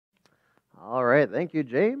All right. Thank you,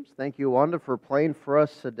 James. Thank you, Wanda, for playing for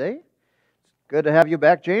us today. It's good to have you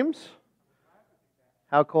back, James.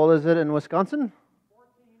 How cold is it in Wisconsin?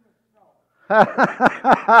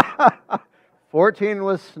 14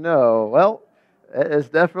 with snow. Well, it is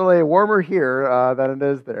definitely warmer here than it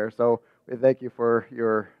is there. So we thank you for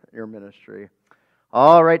your ministry.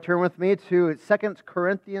 All right, turn with me to 2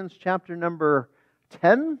 Corinthians chapter number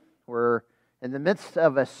 10. We're in the midst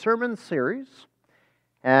of a sermon series.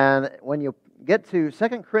 And when you get to 2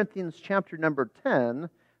 Corinthians chapter number 10,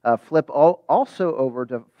 flip also over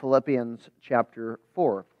to Philippians chapter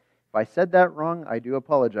 4. If I said that wrong, I do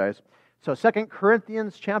apologize. So 2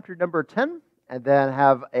 Corinthians chapter number 10, and then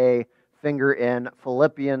have a finger in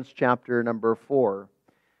Philippians chapter number 4.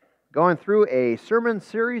 Going through a sermon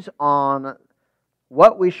series on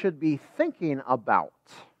what we should be thinking about.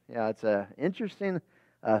 Yeah, it's an interesting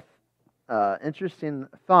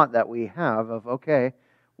thought that we have of, okay,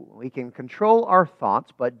 we can control our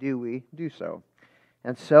thoughts, but do we do so?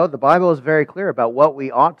 And so the Bible is very clear about what we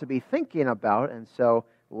ought to be thinking about, and so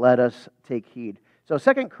let us take heed. So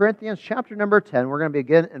 2 Corinthians chapter number 10, we're going to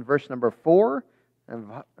begin in verse number 4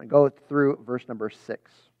 and go through verse number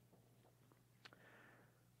 6.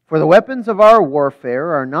 For the weapons of our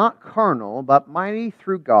warfare are not carnal, but mighty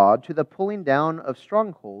through God to the pulling down of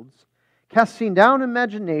strongholds, casting down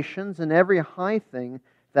imaginations and every high thing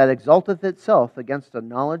that exalteth itself against the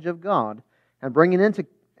knowledge of God, and bringing into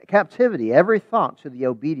captivity every thought to the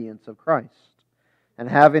obedience of Christ, and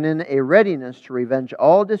having in a readiness to revenge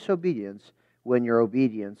all disobedience when your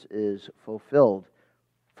obedience is fulfilled.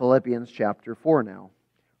 Philippians chapter 4 now.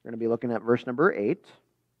 We're going to be looking at verse number 8.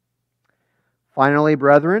 Finally,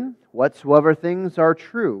 brethren, whatsoever things are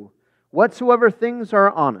true, whatsoever things are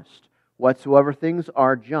honest, whatsoever things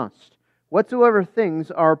are just, whatsoever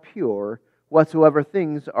things are pure, whatsoever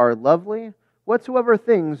things are lovely, whatsoever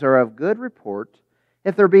things are of good report,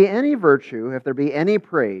 if there be any virtue, if there be any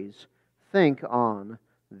praise, think on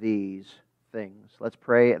these things. Let's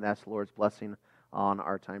pray and ask the Lord's blessing on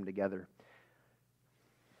our time together.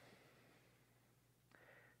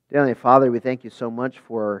 Dear Heavenly Father, we thank you so much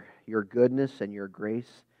for your goodness and your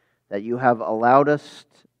grace that you have allowed us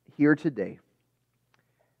here today.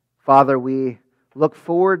 Father, we look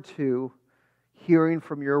forward to hearing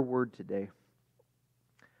from your word today.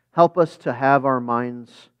 Help us to have our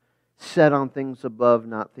minds set on things above,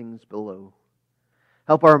 not things below.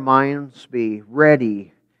 Help our minds be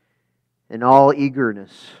ready in all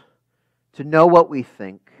eagerness to know what we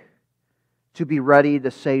think, to be ready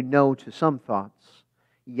to say no to some thoughts,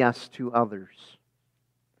 yes to others.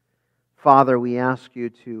 Father, we ask you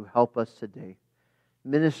to help us today.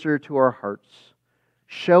 Minister to our hearts.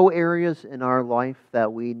 Show areas in our life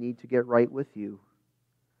that we need to get right with you.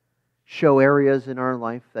 Show areas in our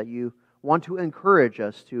life that you want to encourage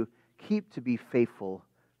us to keep to be faithful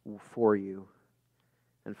for you.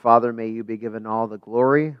 And Father, may you be given all the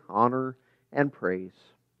glory, honor, and praise.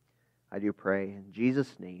 I do pray in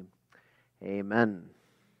Jesus' name. Amen.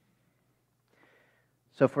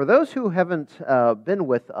 So for those who haven't been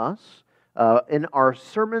with us in our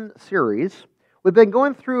sermon series, we've been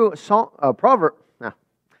going through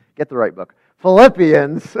get the right book.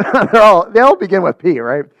 Philippians. they all begin with P,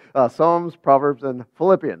 right? Psalms, Proverbs, and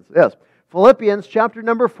Philippians. Yes. Philippians chapter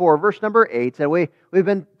number 4, verse number 8. And we've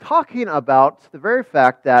been talking about the very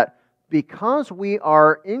fact that because we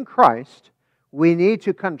are in Christ, we need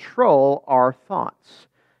to control our thoughts.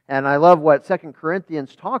 And I love what 2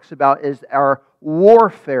 Corinthians talks about is our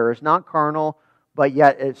warfare is not carnal, but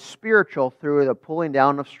yet it's spiritual through the pulling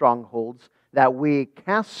down of strongholds, that we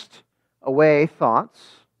cast away thoughts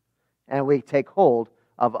and we take hold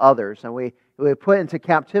of others. And we put into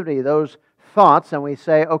captivity those thoughts and we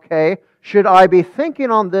say, okay, should I be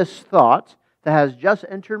thinking on this thought that has just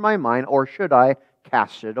entered my mind, or should I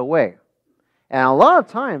cast it away? And a lot of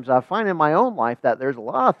times I find in my own life that there's a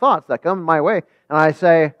lot of thoughts that come my way, and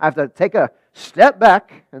I have to take a step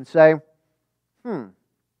back and say,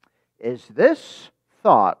 is this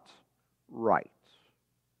thought right?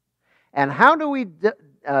 And how do we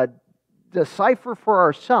decipher for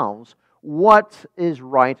ourselves what is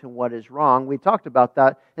right and what is wrong? We talked about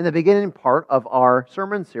that in the beginning part of our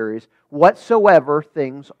sermon series, whatsoever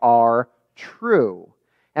things are true.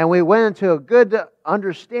 And we went into a good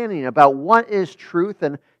understanding about what is truth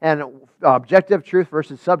and objective truth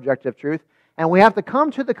versus subjective truth. And we have to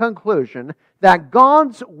come to the conclusion that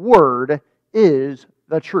God's Word is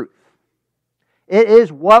the truth. It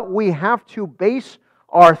is what we have to base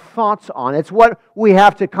our thoughts on. It's what we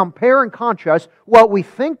have to compare and contrast what we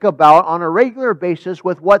think about on a regular basis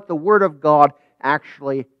with what the Word of God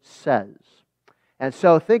actually says. And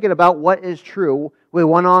so thinking about what is true, we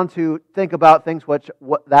went on to think about things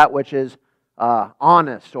that which is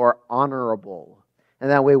honest or honorable. And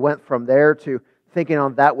then we went from there to thinking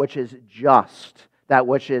on that which is just, that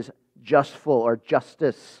which is justful or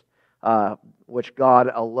justice, which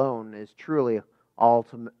God alone is truly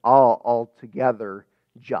altogether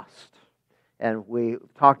just. And we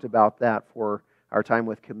talked about that for our time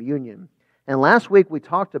with communion. And last week we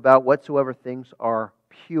talked about whatsoever things are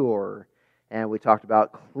pure. And we talked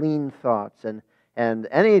about clean thoughts. And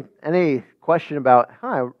any question about,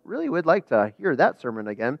 I really would like to hear that sermon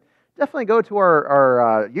again, definitely go to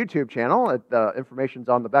our YouTube channel. The information's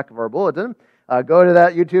on the back of our bulletin. Go to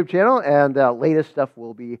that YouTube channel, and latest stuff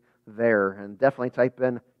will be there. And definitely type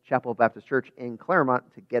in Chapel Baptist Church in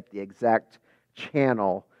Claremont to get the exact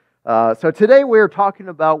channel. So today we're talking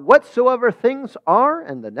about whatsoever things are,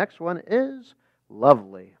 and the next one is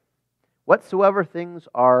lovely. Whatsoever things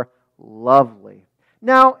are lovely.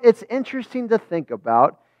 Now, it's interesting to think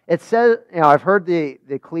about. It says, I've heard the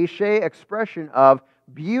cliche expression of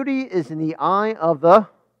beauty is in the eye of the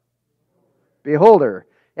beholder.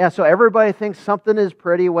 Yeah, so everybody thinks something is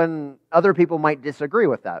pretty when other people might disagree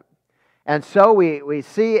with that. And so we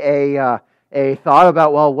see a thought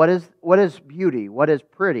about, well, what is beauty? What is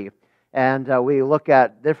pretty? And we look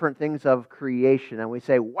at different things of creation and we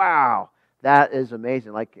say, wow, that is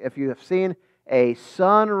amazing. Like if you have seen a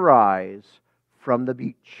sunrise from the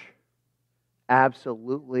beach,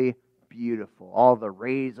 absolutely beautiful. All the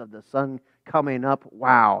rays of the sun coming up,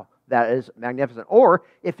 wow, that is magnificent. Or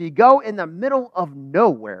if you go in the middle of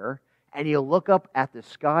nowhere and you look up at the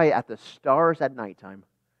sky, at the stars at nighttime,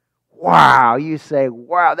 wow, you say,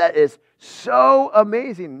 wow, that is so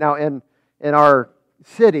amazing. Now in our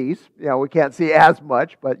cities, we can't see as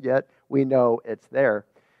much, but yet we know it's there.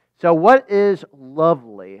 So what is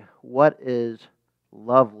lovely? What is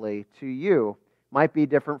lovely to you? Might be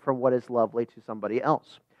different from what is lovely to somebody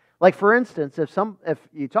else. Like for instance, if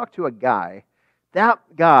you talk to a guy, that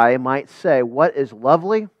guy might say, what is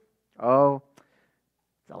lovely? Oh,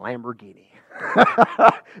 it's a Lamborghini.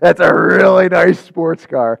 That's a really nice sports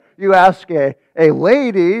car. You ask a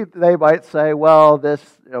lady, they might say, well,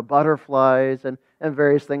 this butterflies and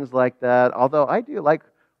various things like that. Although I do like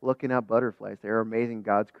looking at butterflies. They're amazing,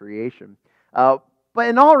 God's creation. But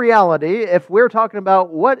in all reality, if we're talking about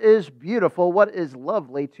what is beautiful, what is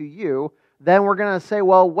lovely to you, then we're going to say,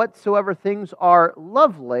 well, whatsoever things are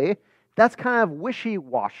lovely, that's kind of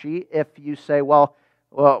wishy-washy if you say, well,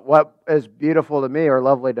 what is beautiful to me or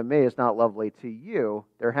lovely to me is not lovely to you.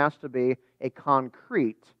 There has to be a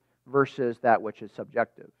concrete versus that which is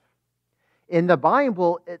subjective. In the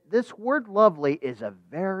Bible, this word lovely is a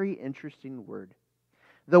very interesting word.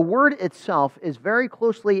 The word itself is very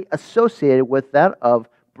closely associated with that of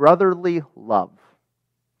brotherly love.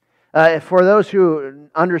 For those who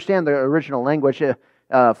understand the original language,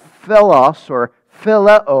 philos or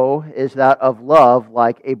phileo is that of love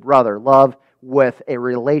like a brother, love with a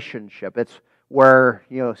relationship. It's where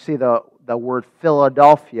see the word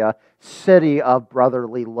Philadelphia, city of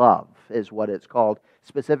brotherly love, is what it's called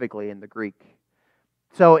specifically in the Greek.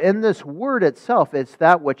 So in this word itself, it's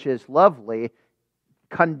that which is lovely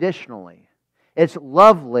conditionally. It's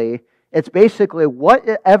lovely. It's basically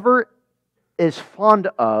whatever is fond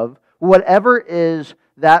of, whatever is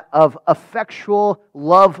that of effectual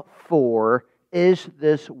love for, is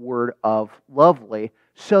this word of lovely.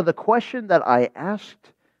 So the question that I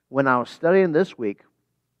asked when I was studying this week,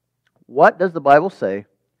 what does the Bible say?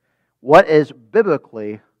 What is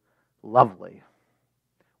biblically lovely?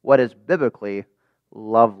 What is biblically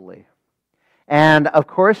lovely? And of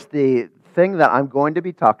course, the thing that I'm going to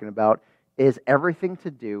be talking about is everything to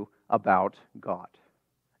do about God.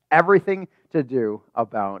 Everything to do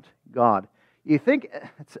about God. You think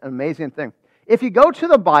it's an amazing thing. If you go to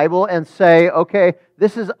the Bible and say, okay,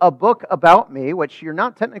 this is a book about me, which you're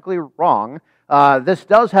not technically wrong, this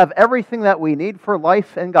does have everything that we need for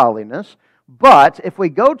life and godliness, but if we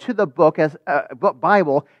go to the book as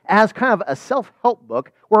Bible as kind of a self-help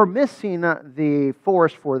book, we're missing the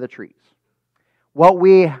forest for the trees. What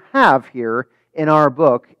we have here in our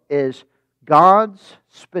book is God's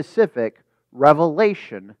specific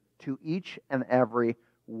revelation to each and every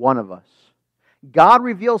one of us. God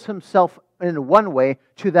reveals Himself in one way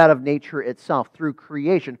to that of nature itself. Through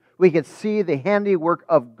creation, we can see the handiwork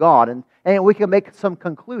of God, and we can make some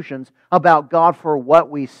conclusions about God for what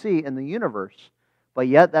we see in the universe. But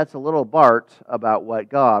yet that's a little part about what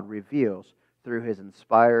God reveals through His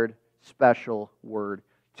inspired, special Word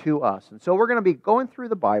to us. And so we're going to be going through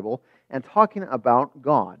the Bible and talking about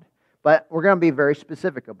God, but we're going to be very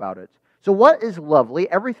specific about it. So what is lovely?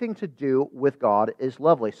 Everything to do with God is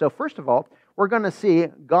lovely. So first of all, we're going to see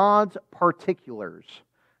God's particulars.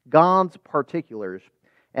 God's particulars.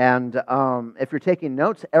 And if you're taking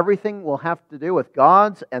notes, everything will have to do with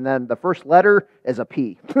God's, and then the first letter is a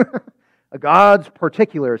P. God's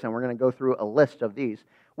particulars, and we're going to go through a list of these.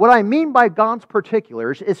 What I mean by God's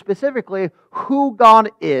particulars is specifically who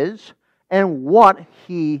God is and what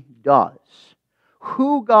He does.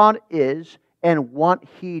 Who God is and what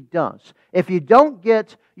He does. If you don't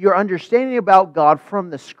get your understanding about God from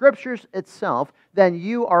the Scriptures itself, then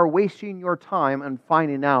you are wasting your time in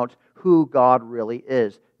finding out who God really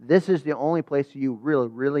is. This is the only place you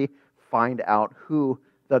really find out who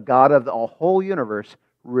the God of the whole universe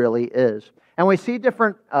really is. And we see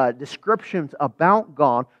different descriptions about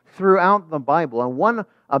God throughout the Bible. And one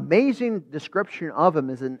amazing description of Him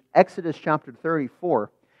is in Exodus chapter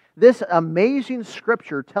 34. This amazing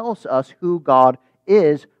scripture tells us who God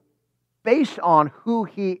is based on who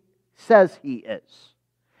He says He is.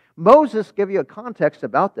 Moses, give you a context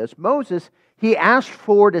about this. Moses, he asked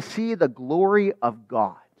to see the glory of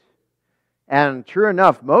God. And true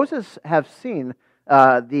enough, Moses has seen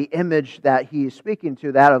the image that he's speaking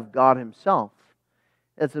to, that of God Himself.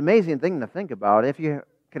 It's an amazing thing to think about. If you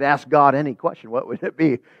could ask God any question, what would it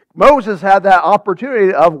be? Moses had that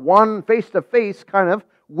opportunity of one face-to-face kind of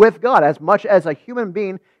with God, as much as a human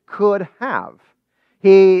being could have.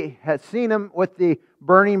 He has seen Him with the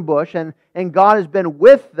burning bush, and God has been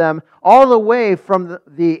with them all the way from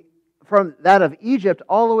that of Egypt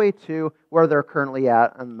all the way to where they're currently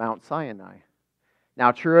at on Mount Sinai.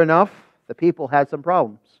 Now, true enough, the people had some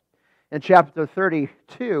problems. In chapter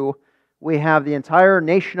 32, we have the entire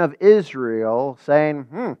nation of Israel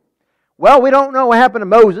saying, well, we don't know what happened to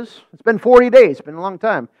Moses. It's been 40 days. It's been a long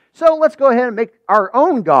time. So let's go ahead and make our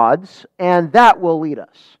own gods, and that will lead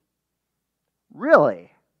us.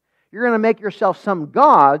 Really? You're going to make yourself some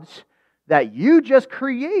gods that you just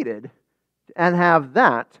created and have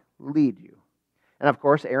that lead you. And of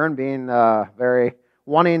course, Aaron, being very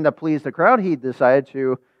wanting to please the crowd, he decided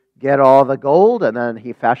to get all the gold, and then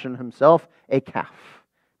he fashioned himself a calf.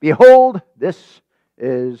 Behold, this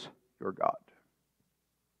is your God.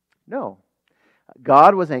 No.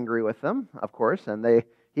 God was angry with them, of course, and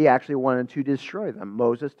he actually wanted to destroy them.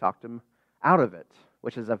 Moses talked him out of it,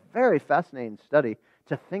 which is a very fascinating study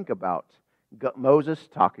to think about. Moses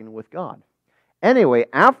talking with God. Anyway,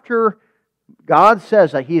 after God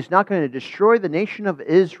says that He's not going to destroy the nation of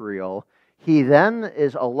Israel, He then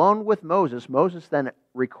is alone with Moses. Moses then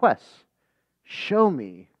requests, show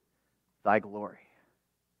me thy glory.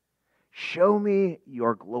 Show me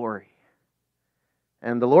your glory.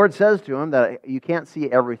 And the Lord says to him that you can't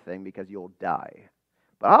see everything because you'll die.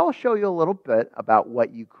 But I'll show you a little bit about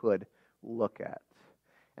what you could look at.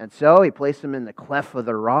 And so He placed him in the cleft of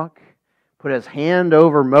the rock, put His hand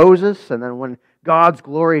over Moses, and then when God's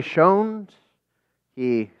glory shone,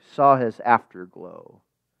 he saw His afterglow.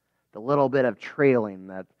 The little bit of trailing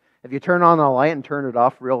that, if you turn on the light and turn it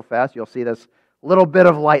off real fast, you'll see this little bit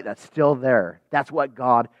of light that's still there. That's what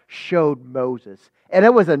God showed Moses. And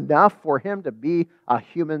it was enough for him to be a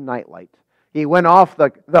human nightlight. He went off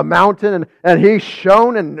the mountain and he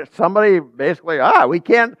shone, and somebody basically, we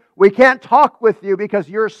can't talk with you because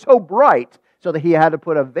you're so bright. So that he had to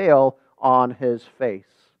put a veil on his face.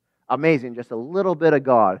 Amazing. Just a little bit of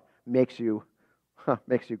God makes you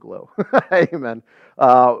glow. Amen.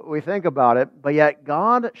 We think about it, but yet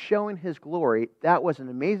God showing His glory, that was an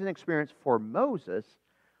amazing experience for Moses.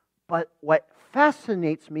 But what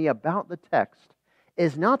fascinates me about the text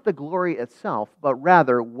is not the glory itself, but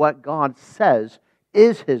rather what God says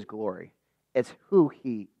is His glory. It's who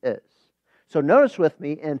He is. So notice with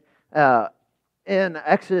me in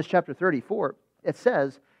Exodus chapter 34, it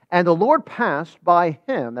says, and the Lord passed by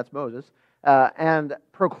him, that's Moses, and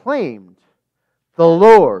proclaimed, the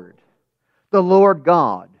Lord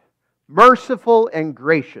God, merciful and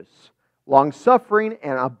gracious, long-suffering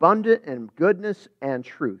and abundant in goodness and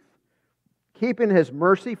truth, keeping His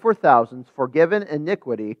mercy for thousands, forgiven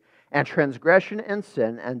iniquity and transgression and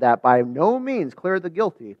sin, and that by no means clear the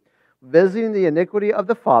guilty, visiting the iniquity of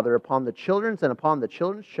the father upon the children's and upon the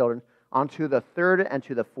children's children, unto the third and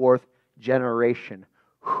to the fourth generation.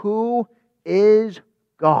 Who is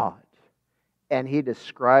God? And He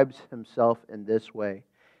describes Himself in this way.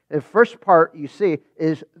 The first part you see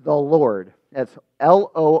is the Lord. That's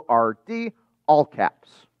L-O-R-D, all caps.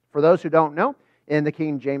 For those who don't know, in the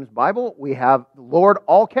King James Bible, we have Lord,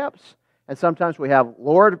 all caps, and sometimes we have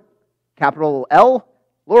Lord, capital L,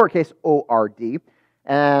 lowercase O-R-D,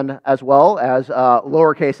 and as well as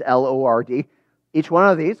lowercase L-O-R-D. Each one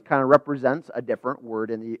of these kind of represents a different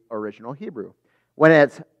word in the original Hebrew. When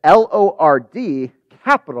it's Lord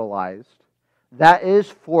capitalized, that is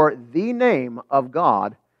for the name of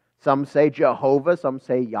God. Some say Jehovah, some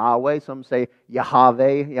say Yahweh, some say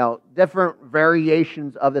Yahweh, different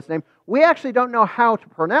variations of this name. We actually don't know how to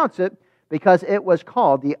pronounce it because it was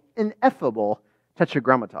called the ineffable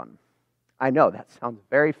Tetragrammaton. I know, that sounds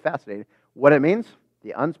very fascinating. What it means?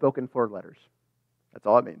 The unspoken 4 letters. That's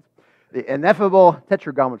all it means. The ineffable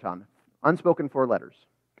Tetragrammaton, unspoken 4 letters,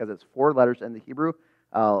 because it's 4 letters in the Hebrew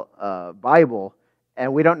Bible,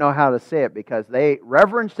 and we don't know how to say it because they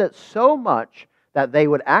reverenced it so much that they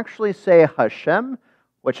would actually say Hashem,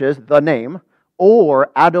 which is the name, or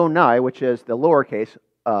Adonai, which is the lowercase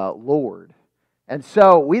Lord. And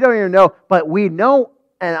so we don't even know, but we know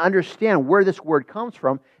and understand where this word comes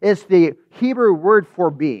from. It's the Hebrew word for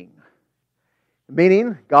being,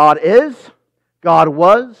 meaning God is, God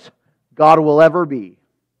was, God will ever be.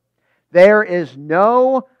 There is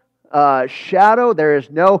no shadow, there is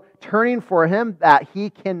no turning for Him that He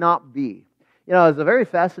cannot be. It's a very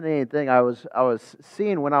fascinating thing I was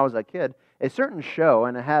seeing when I was a kid, a certain show,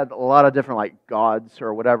 and it had a lot of different gods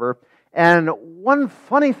or whatever. And one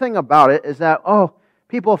funny thing about it is that,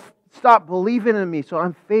 people stop believing in me, so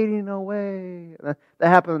I'm fading away. And that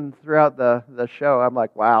happened throughout the show. I'm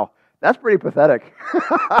like, wow, that's pretty pathetic.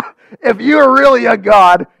 If you're really a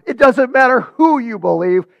God, it doesn't matter who you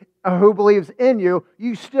believe, or who believes in you,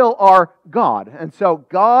 you still are God. And so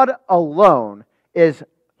God alone is,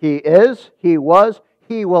 He was,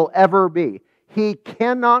 He will ever be. He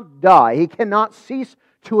cannot die. He cannot cease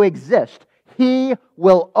to exist. He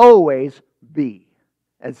will always be.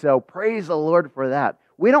 And so praise the Lord for that.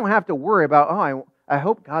 We don't have to worry about, I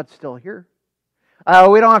hope God's still here.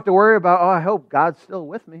 We don't have to worry about, I hope God's still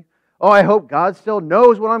with me. I hope God still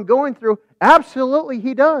knows what I'm going through. Absolutely,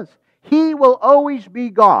 He does. He will always be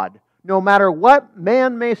God. No matter what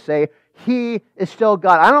man may say, He is still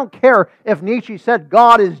God. I don't care if Nietzsche said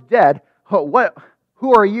God is dead.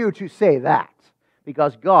 Who are you to say that?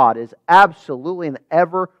 Because God is absolutely and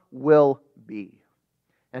ever will be.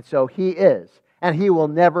 And so He is. And He will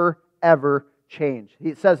never, ever change.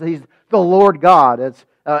 He says that He's the Lord God. It's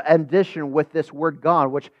in addition with this word God,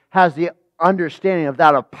 which has the understanding of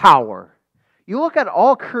that of power. You look at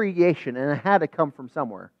all creation and it had to come from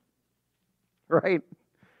somewhere. Right?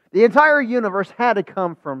 The entire universe had to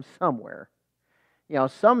come from somewhere.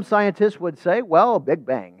 Some scientists would say, well, Big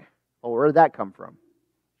Bang. Well, where did that come from?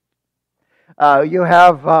 You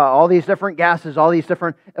have all these different gases, all these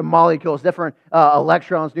different molecules, different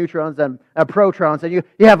electrons, neutrons, and protons, and you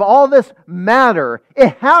have all this matter.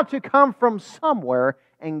 It had to come from somewhere,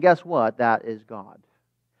 and guess what? That is God.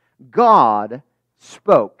 God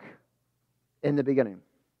spoke in the beginning.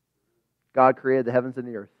 God created the heavens and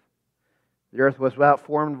the earth. The earth was without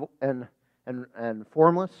form and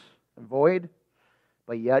formless and void,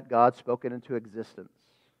 but yet God spoke it into existence.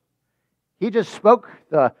 He just spoke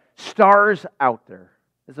the stars out there.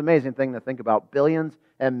 It's an amazing thing to think about. Billions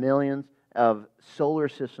and millions of solar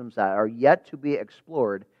systems that are yet to be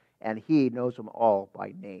explored, and He knows them all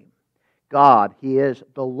by name. God, He is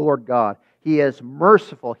the Lord God. He is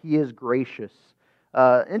merciful. He is gracious.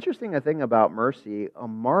 Interesting thing about mercy, a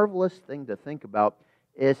marvelous thing to think about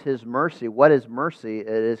is His mercy. What is mercy? It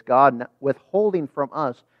is God withholding from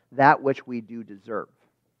us that which we do deserve.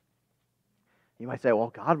 You might say,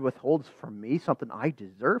 well, God withholds from me something I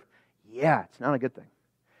deserve? Yeah, it's not a good thing.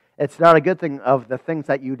 It's not a good thing of the things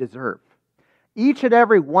that you deserve. Each and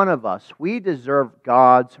every one of us, we deserve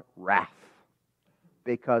God's wrath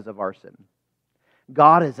because of our sin.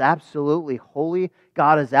 God is absolutely holy.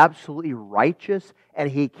 God is absolutely righteous,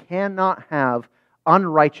 and He cannot have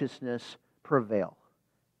unrighteousness prevail.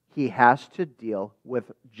 He has to deal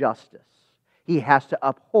with justice. He has to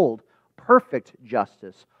uphold perfect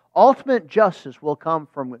justice. Ultimate justice will come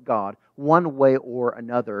from God one way or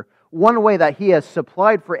another. One way that He has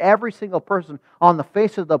supplied for every single person on the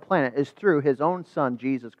face of the planet is through His own Son,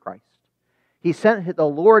 Jesus Christ. He sent the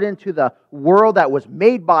Lord into the world that was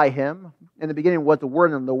made by Him. In the beginning was the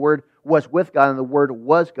Word, and the Word was with God, and the Word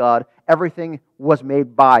was God. Everything was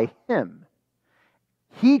made by Him.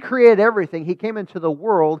 He created everything. He came into the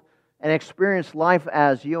world and experienced life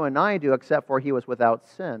as you and I do, except for He was without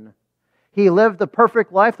sin. He lived the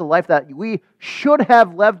perfect life, the life that we should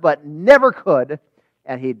have lived but never could,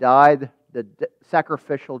 and He died the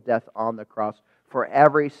sacrificial death on the cross for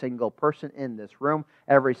every single person in this room,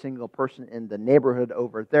 every single person in the neighborhood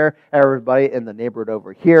over there, everybody in the neighborhood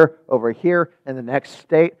over here, in the next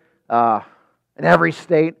state, in every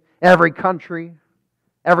state, every country,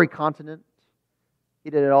 every continent. He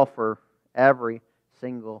did it all for every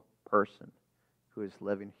single person who is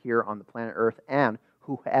living here on the planet Earth and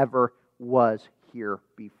whoever was here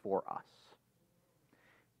before us.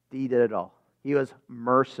 He did it all. He was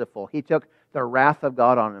merciful. He took the wrath of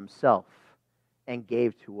God on himself and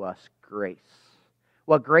gave to us grace.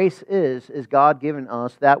 What grace is God giving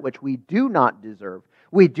us that which we do not deserve.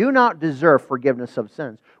 We do not deserve forgiveness of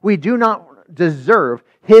sins. We do not deserve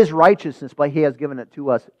His righteousness, but He has given it to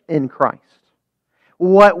us in Christ.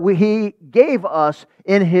 What He gave us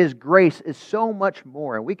in His grace is so much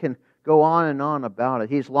more, and we can go on and on about it.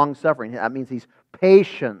 He's long-suffering. That means He's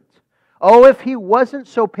patient. Oh, if He wasn't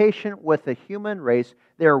so patient with the human race,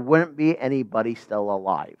 there wouldn't be anybody still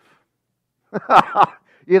alive.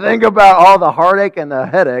 You think about all the heartache and the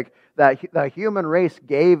headache that the human race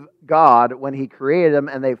gave God when He created them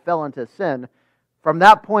and they fell into sin. From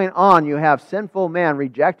that point on, you have sinful man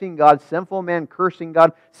rejecting God, sinful man cursing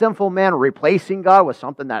God, sinful man replacing God with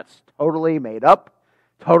something that's totally made up,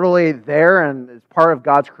 totally there and is part of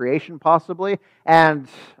God's creation possibly, and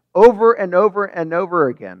over and over and over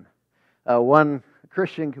again. One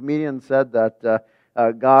Christian comedian said that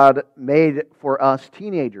God made for us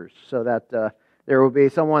teenagers so that there will be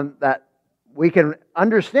someone that we can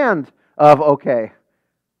understand of, okay,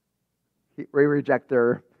 we reject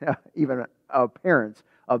their even appearance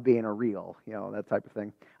of being a real, that type of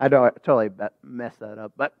thing. I know I totally messed that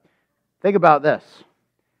up, but think about this.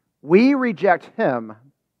 We reject Him,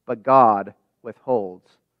 but God withholds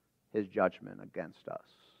His judgment against us.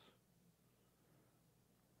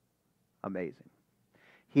 Amazing.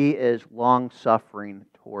 He is long-suffering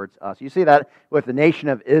towards us. You see that with the nation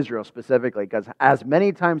of Israel specifically, because as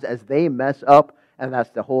many times as they mess up, and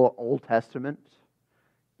that's the whole Old Testament,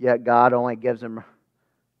 yet God only gives them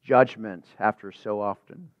judgment after so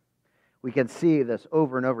often. We can see this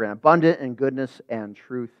over and over again. Abundant in goodness and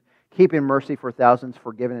truth, keeping mercy for thousands,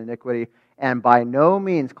 forgiving iniquity, and by no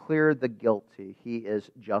means clear the guilty. He is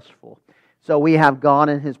justful. So we have God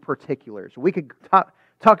in His particulars. We could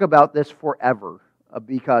talk about this forever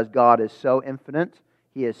because God is so infinite.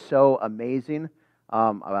 He is so amazing.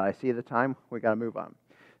 I see the time. We got to move on.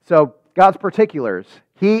 So God's particulars.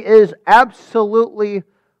 He is absolutely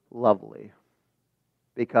lovely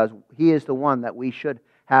because He is the one that we should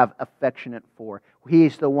have affectionate for. He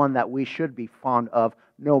is the one that we should be fond of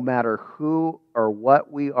no matter who or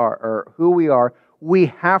what we are or who we are. We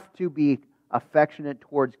have to be affectionate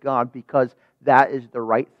towards God because that is the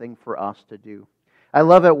right thing for us to do. I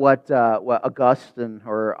love it what Augustine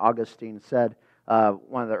said,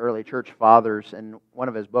 one of the early church fathers, in one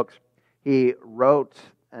of his books. He wrote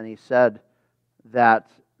and he said that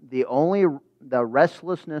the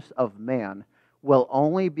restlessness of man will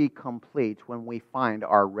only be complete when we find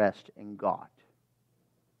our rest in God.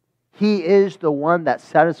 He is the one that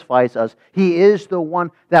satisfies us. He is the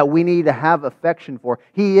one that we need to have affection for.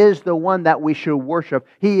 He is the one that we should worship.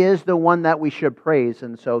 He is the one that we should praise.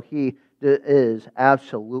 And so He is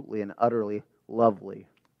absolutely and utterly lovely.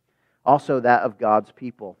 Also that of God's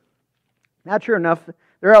people. Now, sure enough,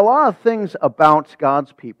 there are a lot of things about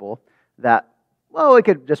God's people that, well, we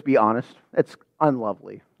could just be honest, it's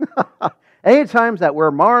unlovely. Any times that we're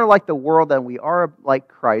more like the world than we are like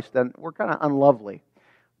Christ, then we're kind of unlovely.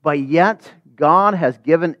 But yet, God has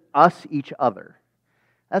given us each other.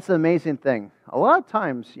 That's the amazing thing. A lot of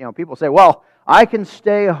times, people say, well, I can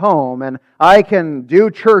stay home and I can do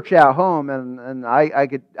church at home and I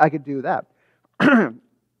could do that.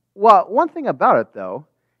 Well, one thing about it, though,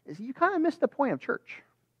 is you kind of miss the point of church.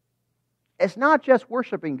 It's not just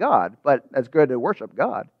worshiping God, but it's good to worship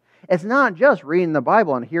God. It's not just reading the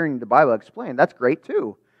Bible and hearing the Bible explained. That's great,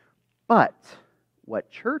 too. But what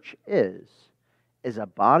church is a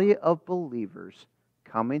body of believers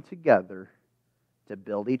coming together to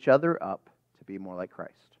build each other up to be more like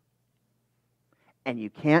Christ. And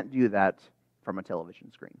you can't do that from a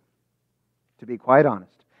television screen, to be quite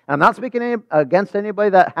honest. And I'm not speaking against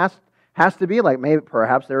anybody that has to be like, maybe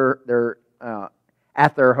perhaps they're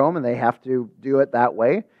at their home and they have to do it that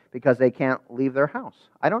way because they can't leave their house.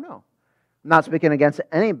 I don't know. I'm not speaking against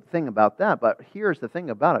anything about that, but here's the thing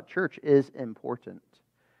about it. Church is important.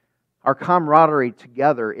 Our camaraderie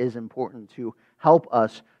together is important to help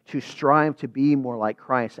us to strive to be more like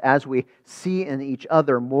Christ as we see in each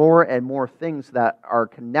other more and more things that are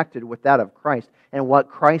connected with that of Christ and what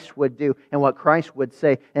Christ would do and what Christ would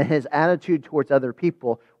say and His attitude towards other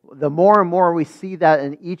people. The more and more we see that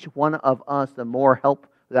in each one of us, the more help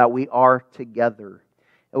that we are together.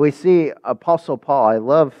 And we see Apostle Paul. I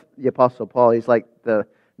love the Apostle Paul. He's like the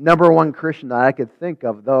number one Christian that I could think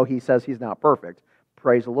of, though he says he's not perfect.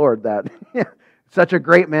 Praise the Lord that such a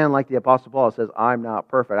great man like the Apostle Paul says, I'm not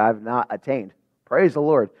perfect. I've not attained. Praise the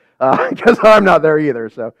Lord. Because I'm not there either,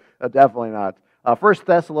 so definitely not. 1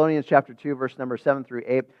 Thessalonians chapter 2, verse number 7 through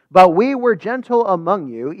 8. But we were gentle among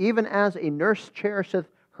you, even as a nurse cherisheth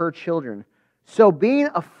her children. So being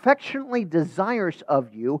affectionately desirous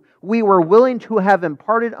of you, we were willing to have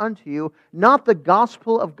imparted unto you not the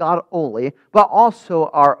gospel of God only, but also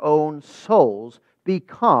our own souls,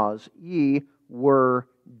 because ye were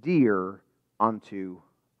dear unto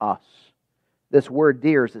us. This word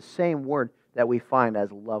dear is the same word that we find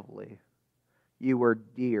as lovely. You were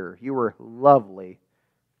dear. You were lovely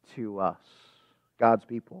to us, God's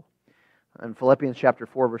people. In Philippians chapter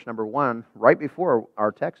 4, verse number 1, right before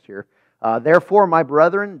our text here, therefore, my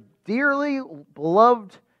brethren, dearly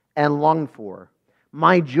beloved and longed for,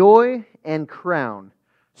 my joy and crown,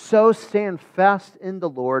 so stand fast in the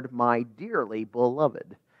Lord, my dearly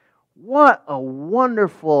beloved. What a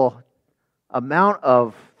wonderful amount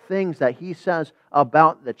of things that he says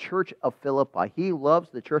about the church of Philippi. He loves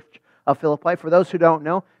the church of Philippi. For those who don't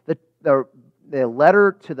know, the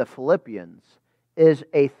letter to the Philippians is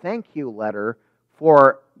a thank you letter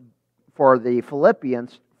for the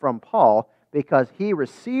Philippians from Paul, because he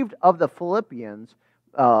received of the Philippians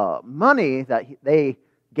money that they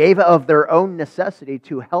gave of their own necessity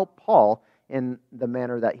to help Paul in the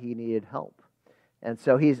manner that he needed help. And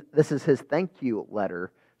so this is his thank you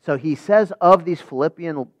letter. So he says of these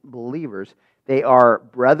Philippian believers, they are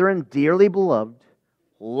brethren dearly beloved,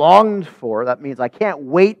 longed for. That means I can't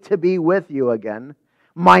wait to be with you again.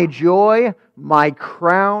 My joy, my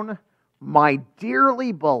crown, my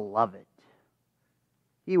dearly beloved.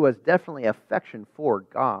 He was definitely affection for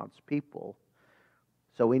God's people.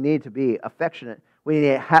 So we need to be affectionate. We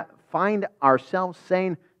need to find ourselves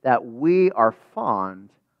saying that we are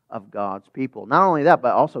fond of God's people. Not only that,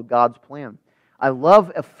 but also God's plan. I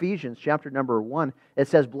love Ephesians chapter number 1. It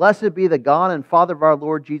says, Blessed be the God and Father of our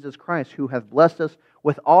Lord Jesus Christ, who hath blessed us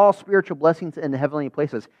with all spiritual blessings in the heavenly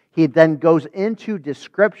places. He then goes into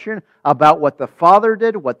description about what the Father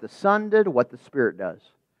did, what the Son did, what the Spirit does.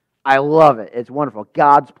 I love it. It's wonderful.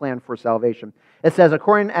 God's plan for salvation. It says,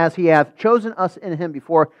 according as He hath chosen us in Him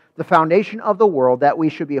before the foundation of the world, that we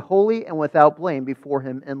should be holy and without blame before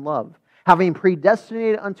Him in love, having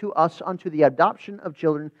predestinated unto us unto the adoption of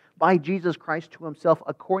children by Jesus Christ to Himself,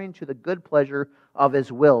 according to the good pleasure of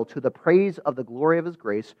His will, to the praise of the glory of His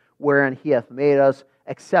grace, wherein He hath made us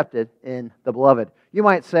accepted in the beloved. You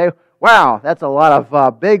might say, wow, that's a lot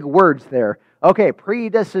of big words there. Okay,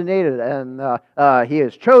 predestinated, and He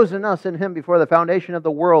has chosen us in Him before the foundation of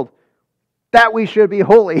the world, that we should be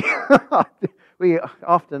holy. We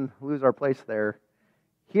often lose our place there.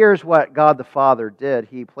 Here's what God the Father did.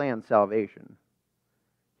 He planned salvation.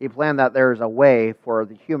 He planned that there is a way for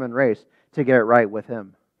the human race to get it right with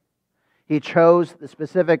Him. He chose the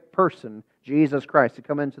specific person, Jesus Christ, to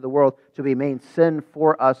come into the world to be made sin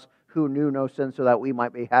for us who knew no sin, so that we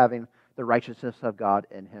might be having the righteousness of God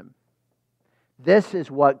in Him. This is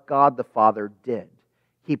what God the Father did.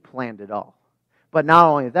 He planned it all. But not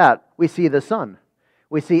only that, we see the Son.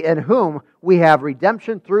 We see in whom we have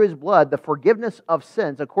redemption through His blood, the forgiveness of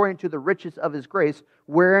sins, according to the riches of His grace,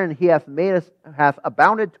 wherein He hath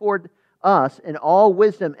abounded toward us in all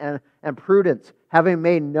wisdom and prudence, having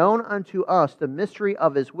made known unto us the mystery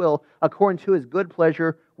of His will, according to His good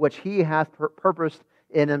pleasure, which He hath purposed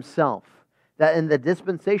in Himself, that in the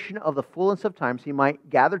dispensation of the fullness of times He might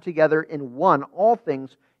gather together in one all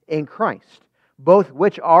things in Christ, both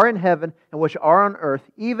which are in heaven and which are on earth,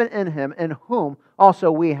 even in Him, in whom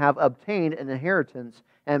also we have obtained an inheritance,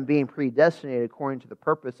 and being predestinated according to the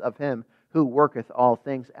purpose of Him who worketh all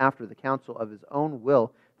things after the counsel of His own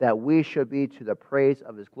will, that we should be to the praise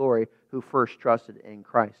of His glory, who first trusted in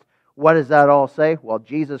Christ. What does that all say? Well,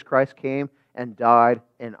 Jesus Christ came and died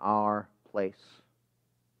in our place.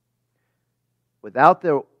 Without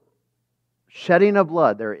the shedding of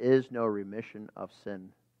blood, there is no remission of sin.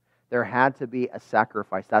 There had to be a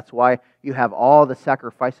sacrifice. That's why you have all the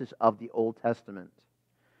sacrifices of the Old Testament.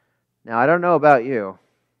 Now, I don't know about you,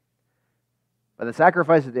 but the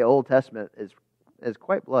sacrifice of the Old Testament is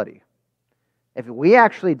quite bloody. If we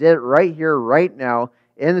actually did it right here, right now,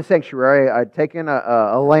 in the sanctuary, I'd take in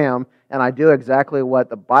a lamb, and I do exactly what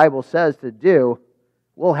the Bible says to do,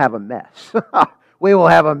 we'll have a mess. We will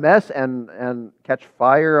have a mess and catch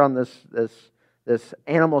fire on this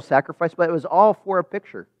animal sacrifice, but it was all for a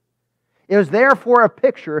picture. It was there for a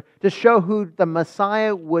picture to show who the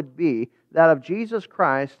Messiah would be, that of Jesus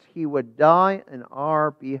Christ, He would die in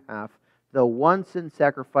our behalf, the one sin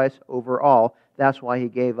sacrifice over all. That's why He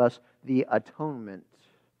gave us the atonement.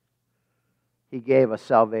 He gave us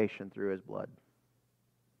salvation through His blood.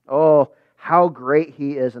 Oh, how great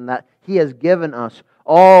He is, and that He has given us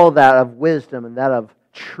all that of wisdom and that of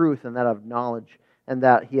truth and that of knowledge. and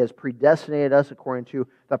that He has predestinated us according to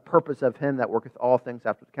the purpose of Him that worketh all things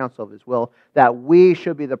after the counsel of His will, that we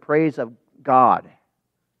should be the praise of God.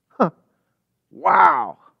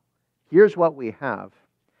 Wow! Here's what we have.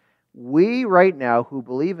 We right now who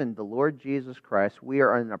believe in the Lord Jesus Christ, we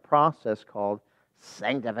are in a process called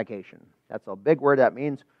sanctification. That's a big word. That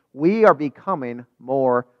means we are becoming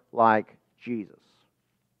more like Jesus.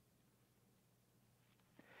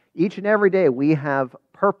 Each and every day we have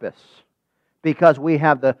purpose because we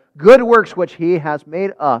have the good works which He has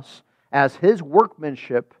made us as His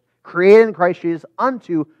workmanship, created in Christ Jesus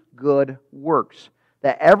unto good works.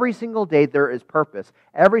 That every single day there is purpose.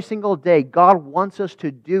 Every single day God wants us to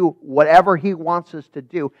do whatever He wants us to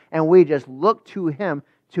do, and we just look to Him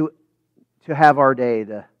to have our day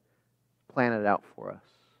to plan it out for us.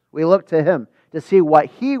 We look to Him to see what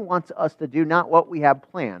He wants us to do, not what we have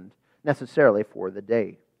planned necessarily for the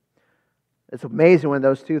day. It's amazing when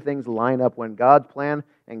those two things line up, when God's plan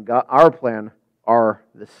and our plan are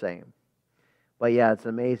the same. But yeah, it's an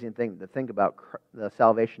amazing thing to think about the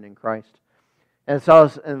salvation in Christ. And it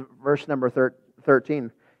says in verse number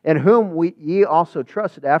 13, in whom ye also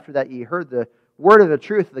trusted after that ye heard the word of the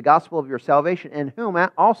truth, the gospel of your salvation, in whom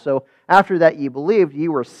also after that ye believed, ye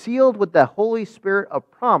were sealed with the Holy Spirit of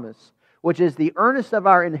promise, which is the earnest of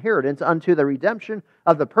our inheritance unto the redemption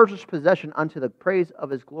of the purchased possession unto the praise of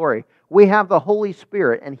His glory. We have the Holy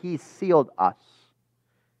Spirit, and He sealed us.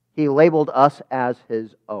 He labeled us as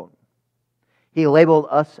His own. He labeled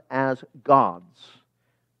us as God's.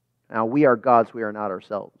 Now, we are God's, we are not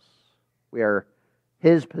ourselves. We are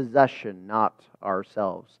His possession, not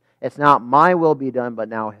ourselves. It's not my will be done, but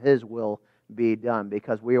now His will be done,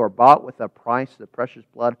 because we are bought with a price, the precious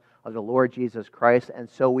blood of the Lord Jesus Christ, and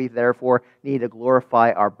so we therefore need to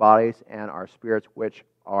glorify our bodies and our spirits, which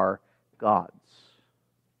are God's.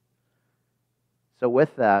 So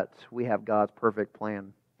with that, we have God's perfect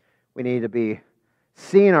plan. We need to be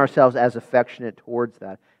seeing ourselves as affectionate towards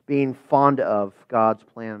that, being fond of God's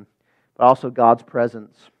plan, but also God's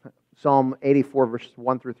presence. Psalm 84, verses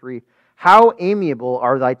 1 through 3. How amiable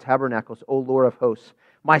are thy tabernacles, O Lord of hosts!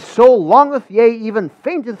 My soul longeth, yea, even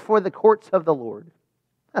fainteth for the courts of the Lord.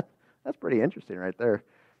 That's pretty interesting right there.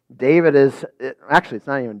 Actually, it's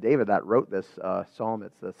not even David that wrote this psalm.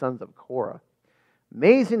 It's the sons of Korah.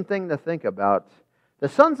 Amazing thing to think about. The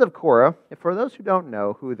sons of Korah, for those who don't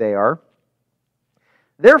know who they are,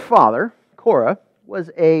 their father, Korah, was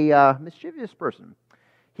a mischievous person.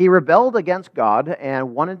 He rebelled against God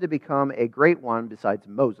and wanted to become a great one besides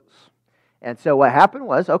Moses. And so what happened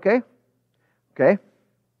was, okay,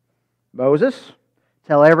 Moses,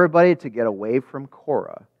 tell everybody to get away from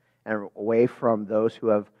Korah and away from those who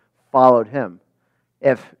have followed him.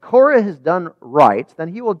 If Korah has done right, then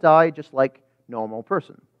he will die just like a normal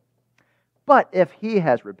person. But if he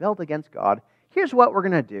has rebelled against God, here's what we're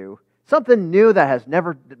going to do. Something new that has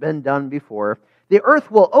never been done before. The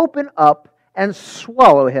earth will open up and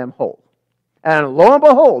swallow him whole. And lo and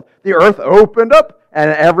behold, the earth opened up,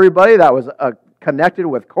 and everybody that was connected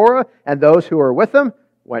with Korah and those who were with him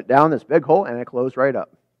went down this big hole, and it closed right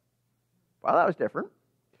up. Well, that was different.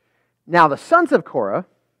 Now, the sons of Korah,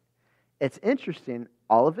 it's interesting,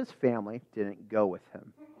 all of his family didn't go with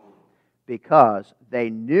him because they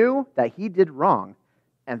knew that he did wrong,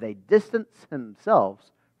 and they distanced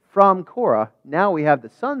themselves from Korah. Now we have the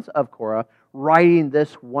sons of Korah writing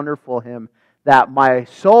this wonderful hymn, that my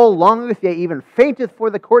soul longeth, yea, even fainteth for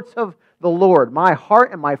the courts of the Lord. My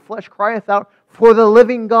heart and my flesh crieth out for the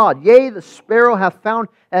living God. Yea, the sparrow hath found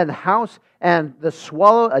an house, and the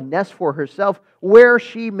swallow a nest for herself, where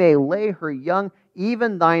she may lay her young,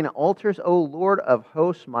 even thine altars, O Lord of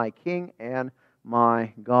hosts, my King and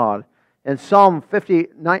my God. In Psalm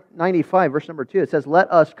 95, verse number 2, it says,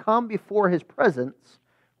 let us come before His presence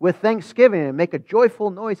with thanksgiving, and make a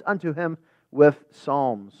joyful noise unto Him with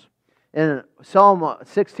psalms. In Psalm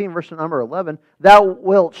 16, verse number 11, thou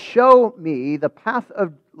wilt show me the path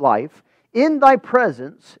of life. In thy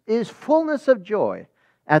presence is fullness of joy.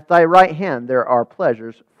 At thy right hand there are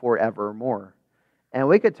pleasures forevermore. And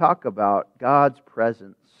we could talk about God's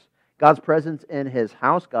presence. God's presence in His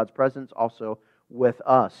house, God's presence also with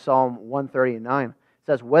us. Psalm 139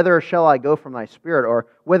 says, whither shall I go from thy spirit, or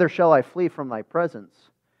whither shall I flee from thy presence?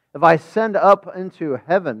 If I ascend up into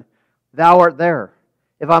heaven, thou art there.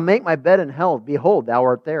 If I make my bed in hell, behold, thou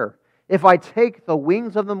art there. If I take the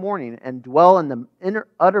wings of the morning and dwell in the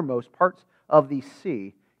uttermost parts of the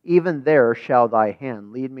sea, even there shall thy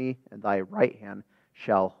hand lead me, and thy right hand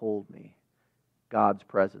shall hold me. God's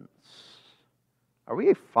presence. Are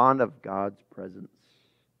we fond of God's presence?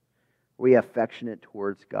 Are we affectionate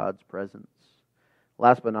towards God's presence?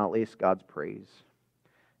 Last but not least, God's praise.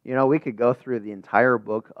 You know, we could go through the entire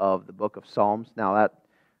book of Psalms. Now, that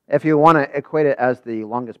if you want to equate it as the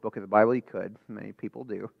longest book of the Bible, you could. Many people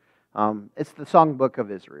do. It's the songbook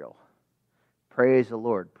of Israel. Praise the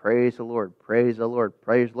Lord, praise the Lord, praise the Lord,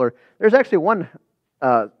 praise the Lord. There's actually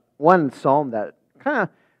one psalm that kind of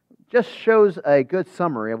just shows a good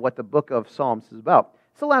summary of what the book of Psalms is about.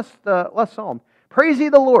 It's the last psalm. Praise ye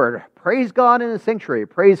the Lord. Praise God in His sanctuary.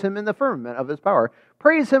 Praise Him in the firmament of His power.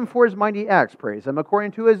 Praise Him for His mighty acts. Praise Him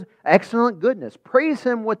according to His excellent goodness. Praise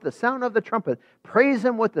Him with the sound of the trumpet. Praise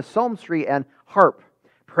Him with the psalmistry and harp.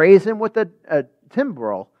 Praise Him with the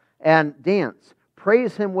timbrel and dance.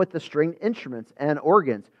 Praise Him with the stringed instruments and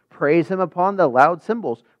organs. Praise Him upon the loud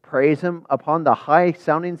cymbals. Praise Him upon the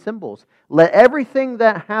high-sounding cymbals. Let everything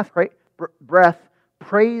that hath breath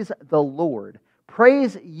praise the Lord.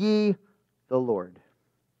 Praise ye the Lord.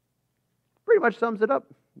 Pretty much sums it up.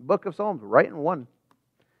 Book of Psalms, right in one.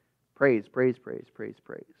 Praise, praise, praise, praise,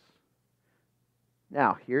 praise.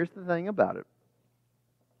 Now, here's the thing about it.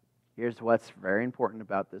 Here's what's very important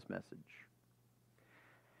about this message.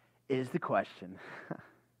 Is the question,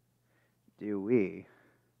 do we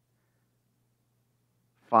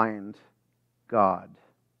find God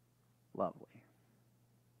lovely?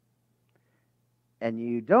 And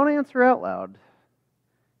you don't answer out loud,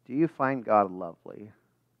 do you find God lovely?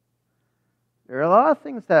 There are a lot of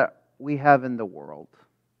things that we have in the world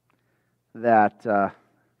that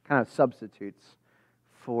kind of substitutes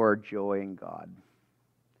for joy in God.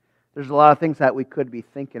 There's a lot of things that we could be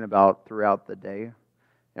thinking about throughout the day.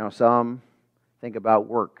 You know, some think about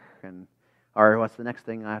work and, or what's the next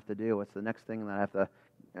thing I have to do? What's the next thing that I have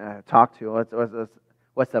to talk to?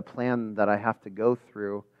 What's the plan that I have to go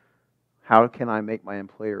through? How can I make my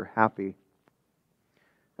employer happy?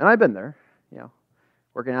 And I've been there, you know,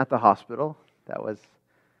 working at the hospital. That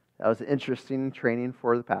was interesting training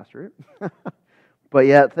for the pastorate. But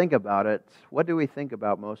yet, think about it. What do we think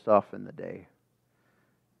about most often in the day?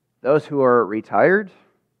 Those who are retired,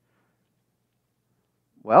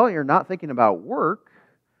 well, you're not thinking about work.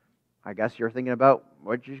 I guess you're thinking about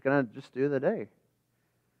what you're going to just do the day.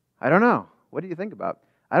 I don't know. What do you think about?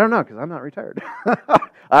 I don't know, because I'm not retired.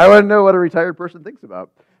 I wouldn't know what a retired person thinks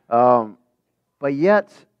about. But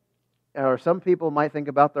yet, or some people might think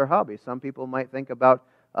about their hobbies. Some people might think about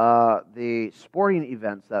the sporting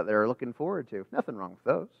events that they're looking forward to. Nothing wrong with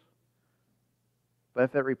those. But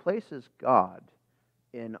if it replaces God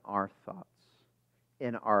in our thoughts,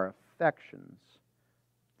 in our affections,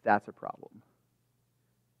 that's a problem.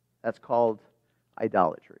 That's called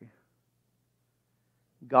idolatry.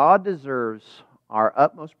 God deserves our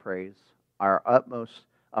utmost praise, our utmost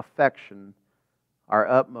affection, our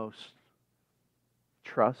utmost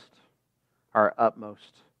trust, our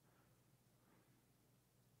utmost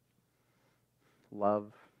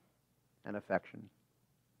love and affection.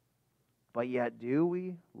 But yet, do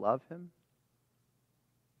we love Him?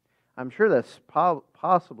 I'm sure there's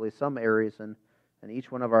possibly some areas in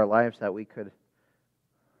each one of our lives that we could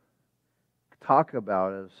talk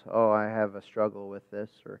about as, oh, I have a struggle with this,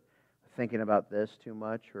 or thinking about this too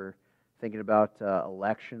much, or thinking about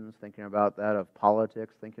elections, thinking about that of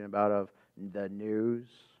politics, thinking about of the news.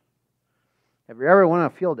 If you ever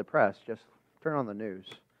want to feel depressed, just turn on the news.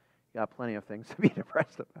 You got plenty of things to be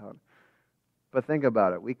depressed about. But think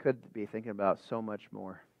about it. We could be thinking about so much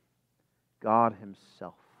more. God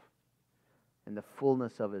Himself and the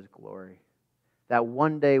fullness of His glory. That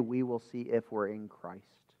one day we will see if we're in Christ.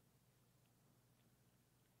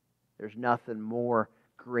 There's nothing more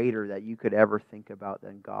greater that you could ever think about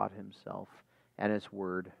than God Himself and His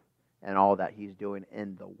Word and all that He's doing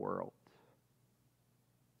in the world.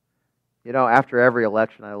 You know, after every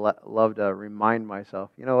election, I love to remind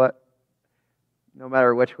myself, you know what? No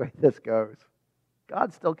matter which way this goes,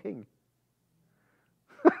 God's still king.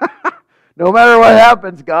 No matter what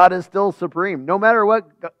happens, God is still supreme. No matter what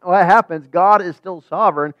happens, God is still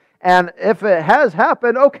sovereign. And if it has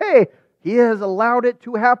happened, okay, He has allowed it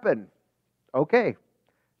to happen. Okay.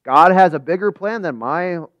 God has a bigger plan than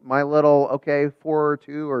my little, 4 or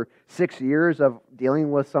 2 or 6 years of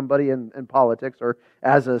dealing with somebody in politics or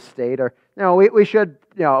as a state. Or we should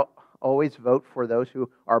always vote for those who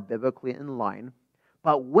are biblically in line.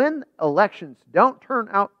 But when elections don't turn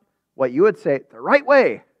out what you would say the right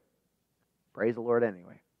way, praise the Lord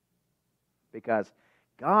anyway. Because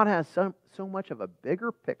God has so much of a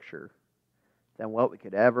bigger picture than what we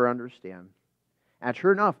could ever understand. And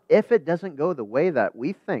sure enough, if it doesn't go the way that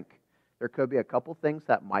we think, there could be a couple things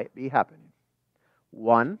that might be happening.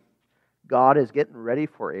 One, God is getting ready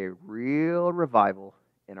for a real revival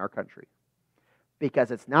in our country.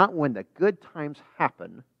 Because it's not when the good times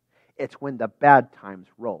happen, it's when the bad times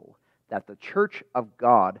roll that the church of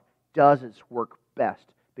God does its work best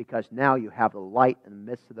because now you have the light in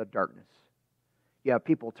the midst of the darkness. You have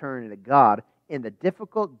people turning to God in the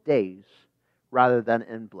difficult days rather than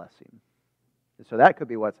in blessing. And so that could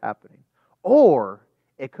be what's happening. Or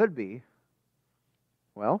it could be,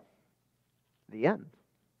 well, the end.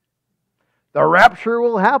 The rapture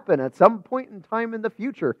will happen at some point in time in the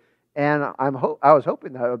future. And I was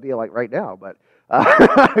hoping that it would be like right now, but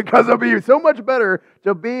because it would be so much better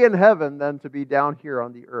to be in heaven than to be down here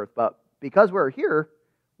on the earth. But because we're here,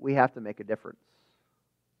 we have to make a difference.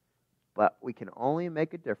 But we can only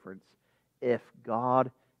make a difference if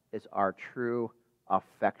God is our true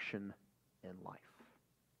affection in life.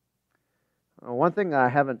 One thing that I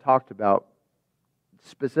haven't talked about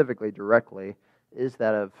specifically directly is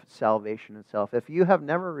that of salvation itself. If you have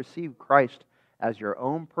never received Christ as your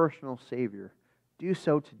own personal Savior, do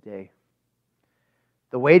so today.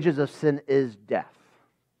 The wages of sin is death.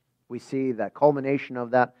 We see that culmination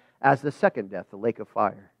of that as the second death, the lake of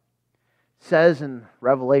fire. It says in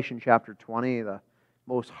Revelation chapter 20, the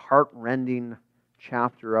most heart-rending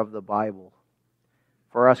chapter of the Bible.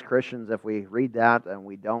 For us Christians, if we read that and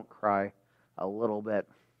we don't cry a little bit,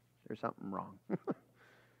 there's something wrong.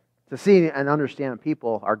 To see and understand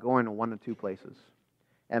people are going to one of two places.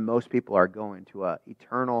 And most people are going to an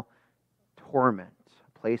eternal torment,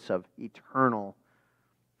 a place of eternal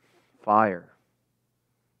fire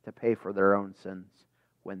to pay for their own sins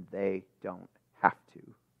when they don't have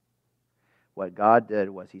to. What God did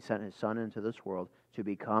was He sent His Son into this world to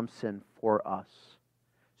become sin for us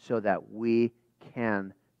so that we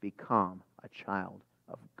can become a child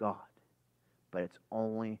of God. But it's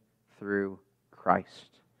only through Christ.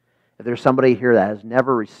 If there's somebody here that has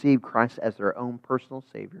never received Christ as their own personal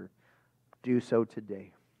Savior, do so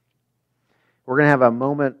today. We're going to have a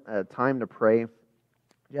moment, a time to pray,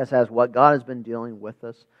 just as what God has been dealing with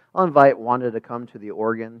us. I'll invite Wanda to come to the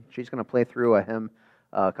organ. She's going to play through a hymn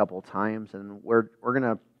a couple of times, and we're going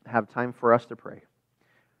to have time for us to pray.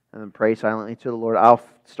 And then pray silently to the Lord. I'll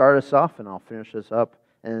start us off, and I'll finish this up.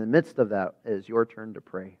 And in the midst of that is your turn to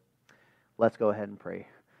pray. Let's go ahead and pray.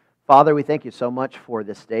 Father, we thank You so much for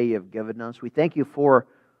this day You have given us. We thank You for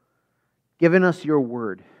giving us Your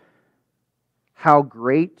word. How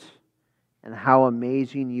great and how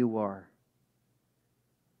amazing You are.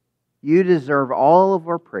 You deserve all of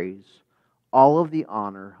our praise, all of the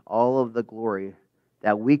honor, all of the glory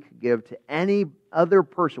that we could give to any other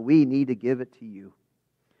person. We need to give it to You.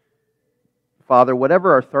 Father,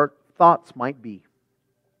 whatever our thoughts might be,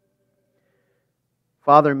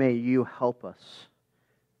 Father, may You help us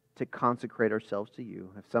to consecrate ourselves to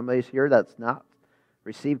You. If somebody's here that's not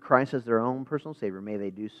received Christ as their own personal Savior, may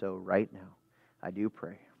they do so right now. I do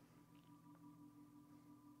pray.